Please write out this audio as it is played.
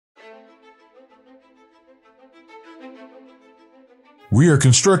We are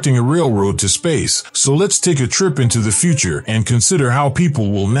constructing a railroad to space, so let's take a trip into the future and consider how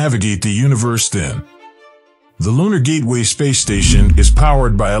people will navigate the universe then. The Lunar Gateway space station is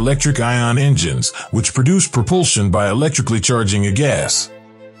powered by electric ion engines, which produce propulsion by electrically charging a gas.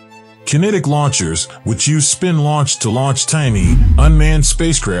 Kinetic launchers, which use spin launch to launch tiny, unmanned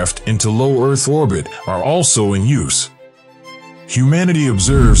spacecraft into low Earth orbit, are also in use. Humanity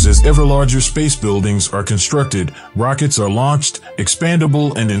observes as ever larger space buildings are constructed, rockets are launched,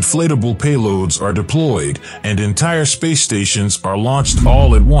 expandable and inflatable payloads are deployed, and entire space stations are launched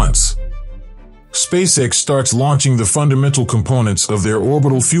all at once. SpaceX starts launching the fundamental components of their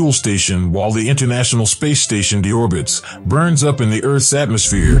orbital fuel station while the International Space Station deorbits, burns up in the Earth's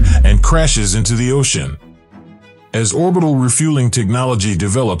atmosphere, and crashes into the ocean. As orbital refueling technology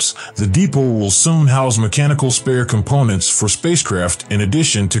develops, the depot will soon house mechanical spare components for spacecraft in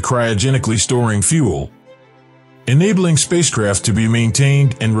addition to cryogenically storing fuel. Enabling spacecraft to be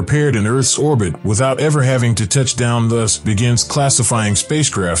maintained and repaired in Earth's orbit without ever having to touch down thus begins classifying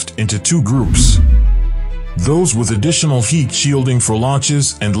spacecraft into two groups. Those with additional heat shielding for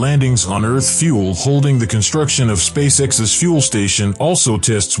launches and landings on Earth. Fuel holding the construction of SpaceX's fuel station also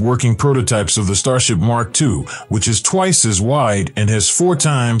tests working prototypes of the Starship Mark II, which is twice as wide and has 4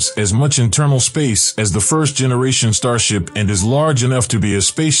 times as much internal space as the first-generation Starship and is large enough to be a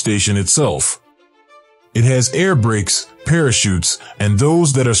space station itself. It has air brakes, parachutes, and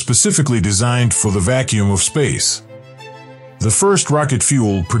those that are specifically designed for the vacuum of space. The first rocket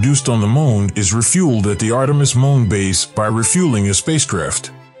fuel produced on the Moon is refueled at the Artemis Moon base by refueling a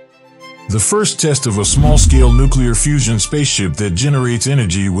spacecraft. The first test of a small-scale nuclear fusion spaceship that generates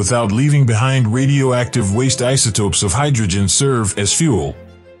energy without leaving behind radioactive waste isotopes of hydrogen serve as fuel.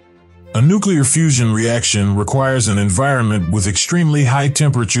 A nuclear fusion reaction requires an environment with extremely high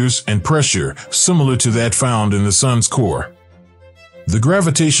temperatures and pressure, similar to that found in the Sun's core. The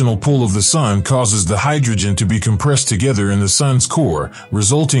gravitational pull of the Sun causes the hydrogen to be compressed together in the Sun's core,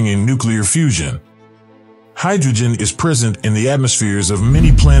 resulting in nuclear fusion. Hydrogen is present in the atmospheres of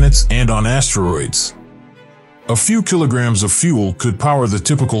many planets and on asteroids. A few kilograms of fuel could power the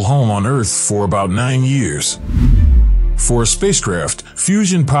typical home on Earth for about 9 years. For a spacecraft,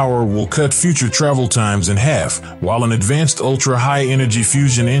 fusion power will cut future travel times in half, while an advanced ultra-high-energy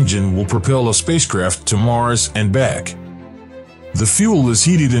fusion engine will propel a spacecraft to Mars and back. The fuel is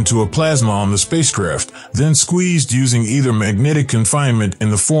heated into a plasma on the spacecraft, then squeezed using either magnetic confinement in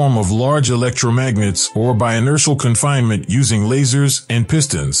the form of large electromagnets or by inertial confinement using lasers and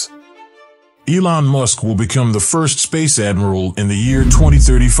pistons. Elon Musk will become the first space admiral in the year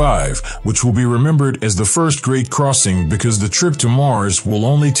 2035, which will be remembered as the first great crossing because the trip to Mars will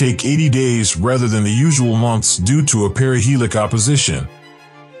only take 80 days rather than the usual months due to a perihelic opposition.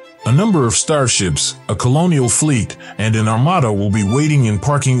 A number of starships, a colonial fleet, and an armada will be waiting in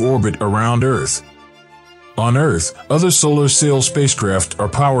parking orbit around Earth. On Earth, other solar sail spacecraft are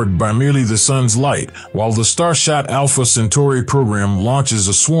powered by merely the sun's light, while the Starshot Alpha Centauri program launches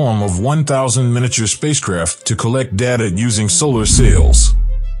a swarm of 1,000 miniature spacecraft to collect data using solar sails.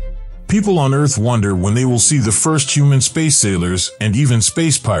 People on Earth wonder when they will see the first human space sailors and even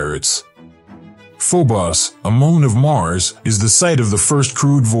space pirates. Phobos, a moon of Mars, is the site of the first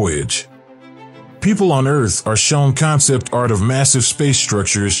crewed voyage. People on Earth are shown concept art of massive space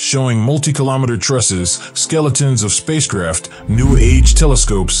structures showing multi-kilometer trusses, skeletons of spacecraft, New Age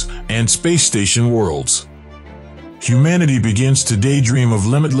telescopes, and space station worlds. Humanity begins to daydream of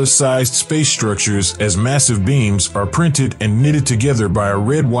limitless-sized space structures as massive beams are printed and knitted together by a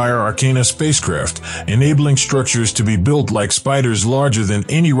red-wire Arcana spacecraft, enabling structures to be built like spiders larger than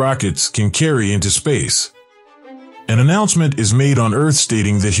any rockets can carry into space. An announcement is made on Earth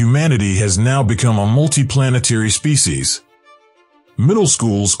stating that humanity has now become a multiplanetary species. Middle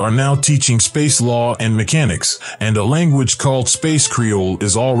schools are now teaching space law and mechanics, and a language called Space Creole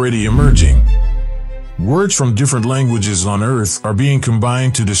is already emerging. Words from different languages on Earth are being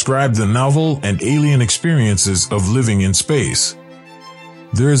combined to describe the novel and alien experiences of living in space.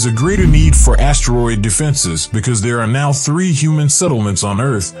 There is a greater need for asteroid defenses because there are now 3 human settlements on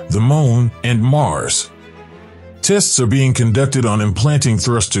Earth, the Moon, and Mars. Tests are being conducted on implanting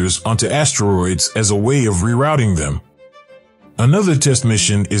thrusters onto asteroids as a way of rerouting them. Another test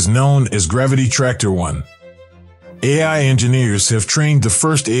mission is known as Gravity Tractor 1. AI engineers have trained the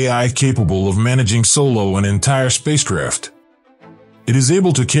first AI capable of managing solo an entire spacecraft. It is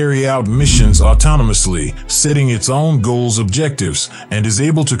able to carry out missions autonomously, setting its own goals objectives, and is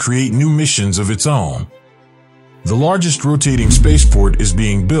able to create new missions of its own. The largest rotating spaceport is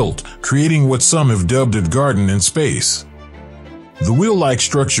being built, creating what some have dubbed a garden in space. The wheel-like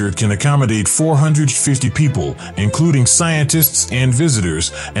structure can accommodate 450 people, including scientists and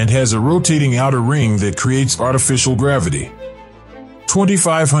visitors, and has a rotating outer ring that creates artificial gravity.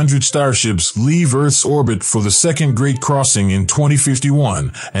 2,500 starships leave Earth's orbit for the second Great Crossing in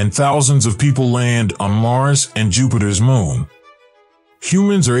 2051, and thousands of people land on Mars and Jupiter's moon.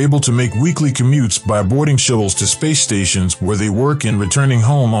 Humans are able to make weekly commutes by boarding shuttles to space stations where they work and returning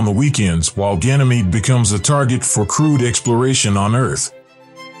home on the weekends, while Ganymede becomes a target for crewed exploration on Earth.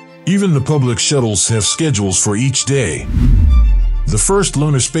 Even the public shuttles have schedules for each day. The first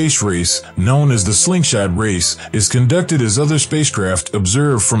lunar space race, known as the Slingshot Race, is conducted as other spacecraft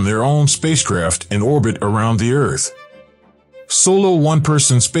observe from their own spacecraft in orbit around the Earth. Solo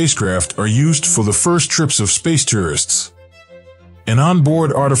one-person spacecraft are used for the first trips of space tourists. An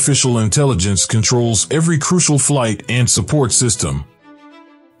onboard artificial intelligence controls every crucial flight and support system.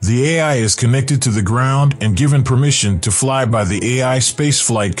 The AI is connected to the ground and given permission to fly by the AI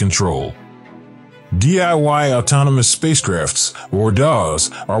Spaceflight Control. DIY autonomous spacecrafts, or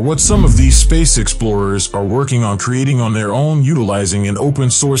DAWs, are what some of these space explorers are working on creating on their own utilizing an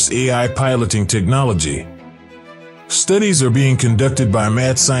open-source AI piloting technology. Studies are being conducted by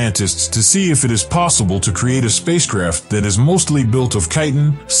mad scientists to see if it is possible to create a spacecraft that is mostly built of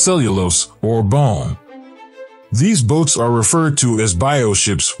chitin, cellulose, or bone. These boats are referred to as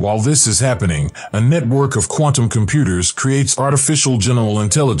bioships. While this is happening, a network of quantum computers creates artificial general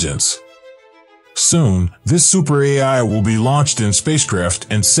intelligence. Soon, this super AI will be launched in spacecraft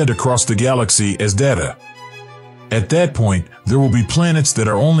and sent across the galaxy as data. At that point, there will be planets that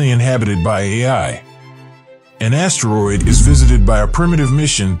are only inhabited by AI. An asteroid is visited by a primitive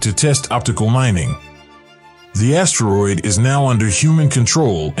mission to test optical mining. The asteroid is now under human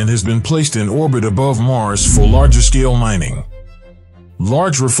control and has been placed in orbit above Mars for larger-scale mining.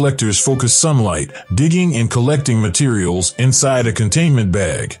 Large reflectors focus sunlight, digging and collecting materials inside a containment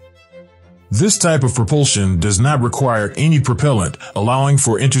bag. This type of propulsion does not require any propellant, allowing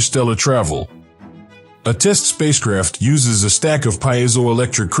for interstellar travel. A test spacecraft uses a stack of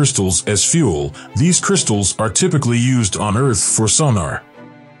piezoelectric crystals as fuel. These crystals are typically used on Earth for sonar.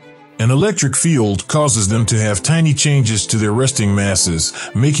 An electric field causes them to have tiny changes to their resting masses,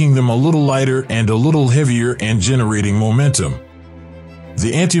 making them a little lighter and a little heavier and generating momentum.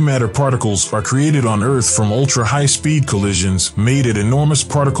 The antimatter particles are created on Earth from ultra-high-speed collisions made at enormous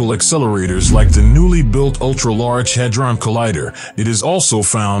particle accelerators like the newly built Ultra-Large Hadron Collider. It is also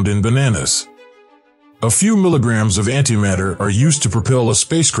found in bananas. A few milligrams of antimatter are used to propel a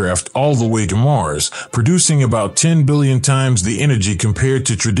spacecraft all the way to Mars, producing about 10 billion times the energy compared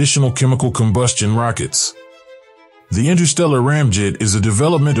to traditional chemical combustion rockets. The interstellar ramjet is a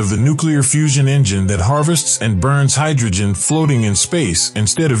development of the nuclear fusion engine that harvests and burns hydrogen floating in space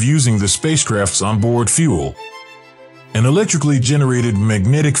instead of using the spacecraft's onboard fuel. An electrically generated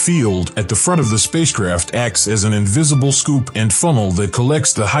magnetic field at the front of the spacecraft acts as an invisible scoop and funnel that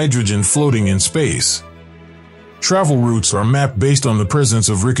collects the hydrogen floating in space. Travel routes are mapped based on the presence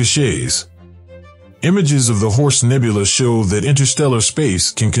of ricochets. Images of the Horse Nebula show that interstellar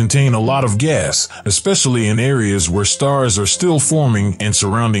space can contain a lot of gas, especially in areas where stars are still forming and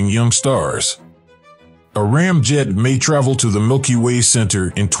surrounding young stars. A ramjet may travel to the Milky Way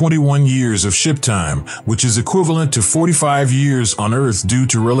center in 21 years of ship time, which is equivalent to 45 years on Earth due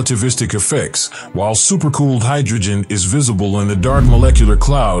to relativistic effects, while supercooled hydrogen is visible in the dark molecular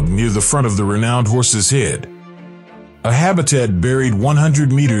cloud near the front of the renowned Horse's Head. A habitat buried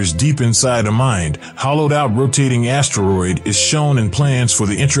 100 meters deep inside a mined, hollowed-out rotating asteroid is shown in plans for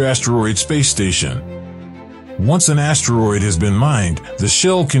the Intra-Asteroid Space Station. Once an asteroid has been mined, the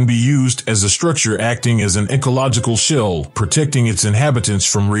shell can be used as a structure acting as an ecological shell, protecting its inhabitants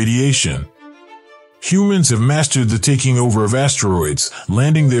from radiation. Humans have mastered the taking over of asteroids,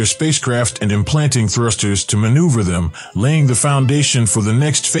 landing their spacecraft and implanting thrusters to maneuver them, laying the foundation for the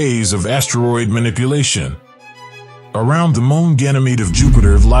next phase of asteroid manipulation. Around the moon Ganymede of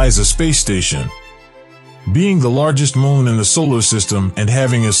Jupiter lies a space station. Being the largest moon in the solar system and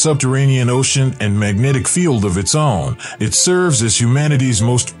having a subterranean ocean and magnetic field of its own, it serves as humanity's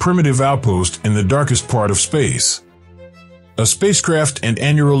most primitive outpost in the darkest part of space. A spacecraft and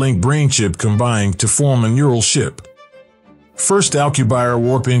Neuralink brain chip combine to form a neural ship. First Alcubierre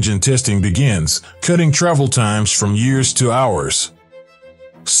warp engine testing begins, cutting travel times from years to hours.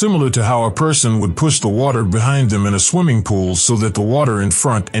 Similar to how a person would push the water behind them in a swimming pool so that the water in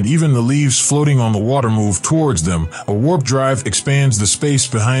front and even the leaves floating on the water move towards them, a warp drive expands the space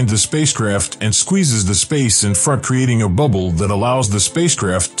behind the spacecraft and squeezes the space in front, creating a bubble that allows the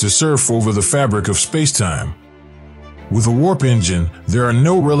spacecraft to surf over the fabric of spacetime. With a warp engine, there are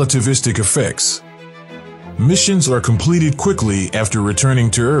no relativistic effects. Missions are completed quickly after returning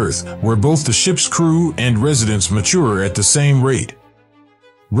to Earth, where both the ship's crew and residents mature at the same rate.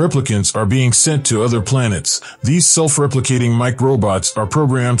 Replicants are being sent to other planets. These self-replicating microbots are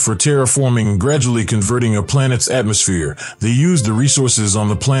programmed for terraforming and gradually converting a planet's atmosphere. They use the resources on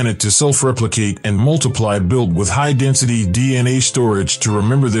the planet to self-replicate and multiply, built with high-density DNA storage to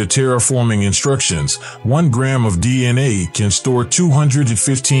remember their terraforming instructions. 1 gram of DNA can store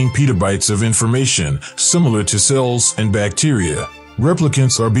 215 petabytes of information, similar to cells and bacteria.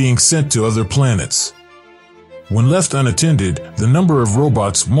 Replicants are being sent to other planets. When left unattended, the number of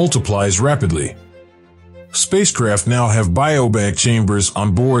robots multiplies rapidly. Spacecraft now have biobag chambers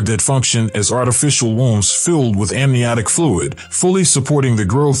on board that function as artificial wombs filled with amniotic fluid, fully supporting the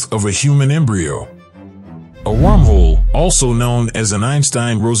growth of a human embryo. A wormhole, also known as an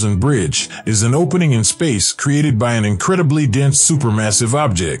Einstein-Rosen bridge, is an opening in space created by an incredibly dense supermassive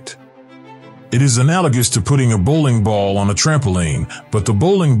object. It is analogous to putting a bowling ball on a trampoline, but the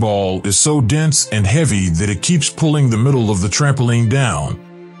bowling ball is so dense and heavy that it keeps pulling the middle of the trampoline down.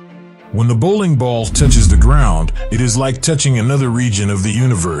 When the bowling ball touches the ground, it is like touching another region of the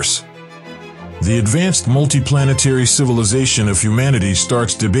universe. The advanced multiplanetary civilization of humanity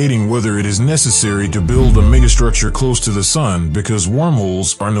starts debating whether it is necessary to build a megastructure close to the sun, because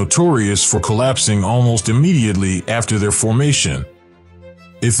wormholes are notorious for collapsing almost immediately after their formation.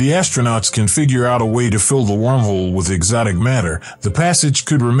 If the astronauts can figure out a way to fill the wormhole with exotic matter, the passage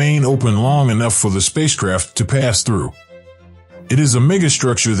could remain open long enough for the spacecraft to pass through. It is a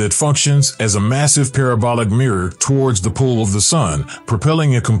megastructure that functions as a massive parabolic mirror towards the pole of the sun,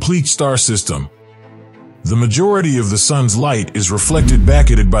 propelling a complete star system. The majority of the sun's light is reflected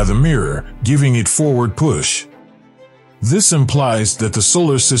back at it by the mirror, giving it forward push. This implies that the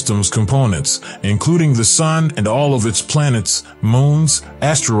solar system's components, including the sun and all of its planets, moons,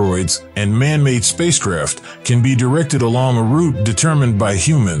 asteroids, and man-made spacecraft, can be directed along a route determined by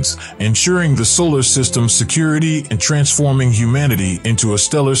humans, ensuring the solar system's security and transforming humanity into a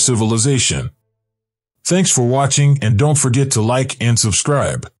stellar civilization. Thanks for watching, and don't forget to like and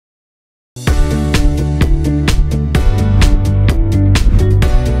subscribe.